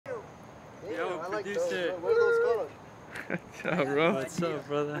Yo, I like those. producer. What are those called? What's up, bro? What's up,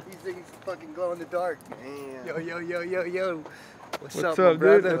 brother? These things fucking glow in the dark. Damn. Yo, yo, yo, yo, yo. What's my up, dude?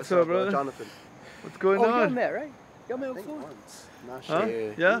 brother? What's up, brother? Jonathan. What's going Oh, y'all on? met, right? Y'all met I think before? once. Not Huh?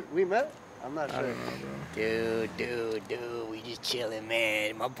 sure. Yeah? We met? I'm not I sure. don't know, bro. Dude, we just chilling,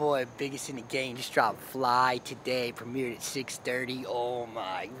 man. My boy, biggest in the game, just dropped Fly today, premiered at 6:30. Oh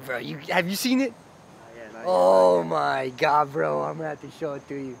my, bro, have you seen it? Oh my God, bro, I'm gonna have to show it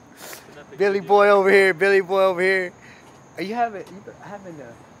to you. Billy boy over here, Are you having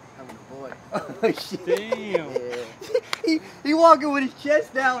a boy? Oh shit! Damn. Yeah. he walking with his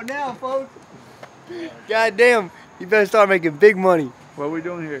chest out now, folks. God damn, you better start making big money. What are we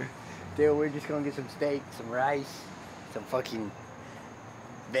doing here? Dude, we're just gonna get some steak, some rice, some fucking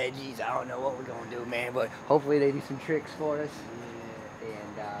veggies. I don't know what we're gonna do, man, but hopefully they do some tricks for us.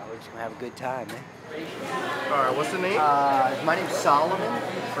 And we're just gonna have a good time, man. Alright, what's the name? My name's Solomon.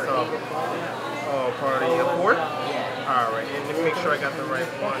 For Oh, party of four? Yeah. Alright, and let me make sure I got the right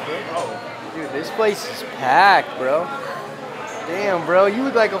one. Oh. Dude, this place is packed, bro. Damn, bro, you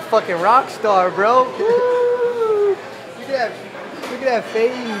look like a fucking rock star, bro. Woo! Look at that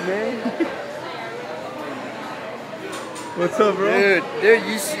fade, man. What's up, bro? Dude,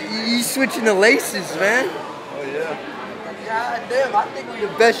 you switching the laces, man. Oh, yeah. God damn, I think we're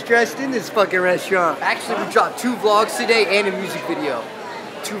the best dressed in this fucking restaurant. Actually, we dropped 2 vlogs today and a music video.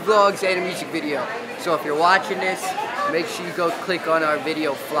 2 vlogs and a music video. So if you're watching this, make sure you go click on our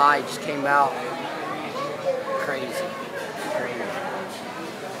video. Fly it just came out. Crazy.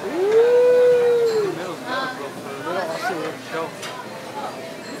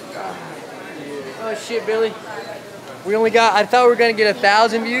 Oh shit, Billy. I thought we were gonna get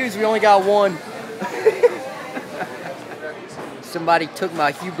 1,000 views, we only got 1. Somebody took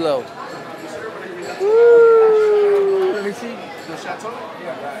my Hublot. Woo! Let me see.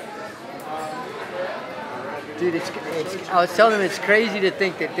 Dude, I was telling him it's crazy to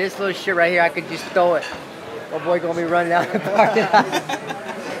think that this little shit right here, I could just throw it. My boy gonna be running out of the parking lot.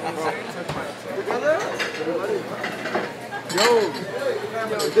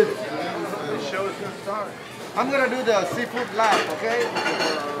 The show is gonna start. I'm gonna do the seafood live, okay?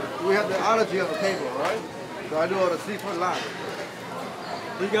 We have the allergy on the table, right? So I do all the seafood live.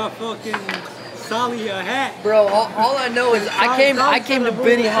 We got fucking Sally a hat. Bro, all I know is I came to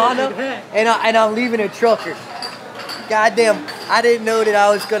BENIHANA and I'm leaving a trucker. Goddamn, I didn't know that I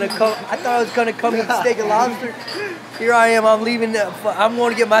was gonna come. I thought I was gonna come eat steak and lobster. Here I am. I'm leaving. I'm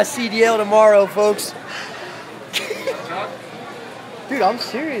going to get my CDL tomorrow, folks. Dude, I'm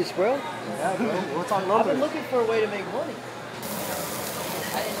serious, bro. Yeah, bro. We'll talk I've numbers. been looking for a way to make money.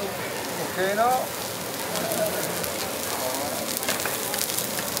 Okay, now?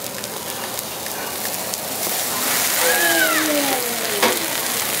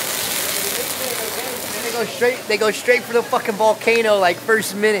 They go straight for the fucking volcano like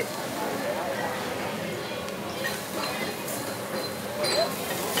first minute.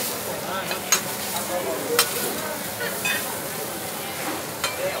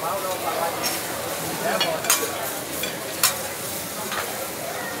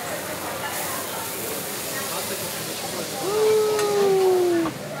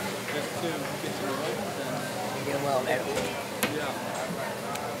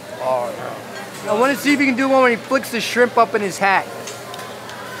 I want to see if you can do one when he flicks the shrimp up in his hat.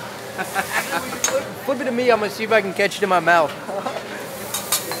 Flip it to me, I'm going to see if I can catch it in my mouth.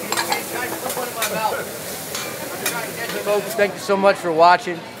 Folks, thank you so much for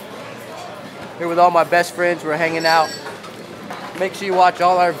watching. Here with all my best friends, we're hanging out. Make sure you watch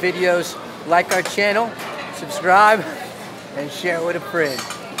all our videos, like our channel, subscribe, and share with a friend.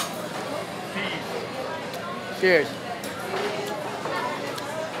 Cheers.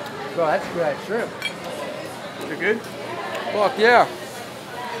 Bro, that's good shrimp. You good? Fuck yeah.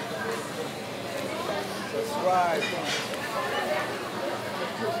 Subscribe.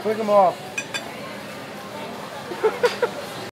 Click them off.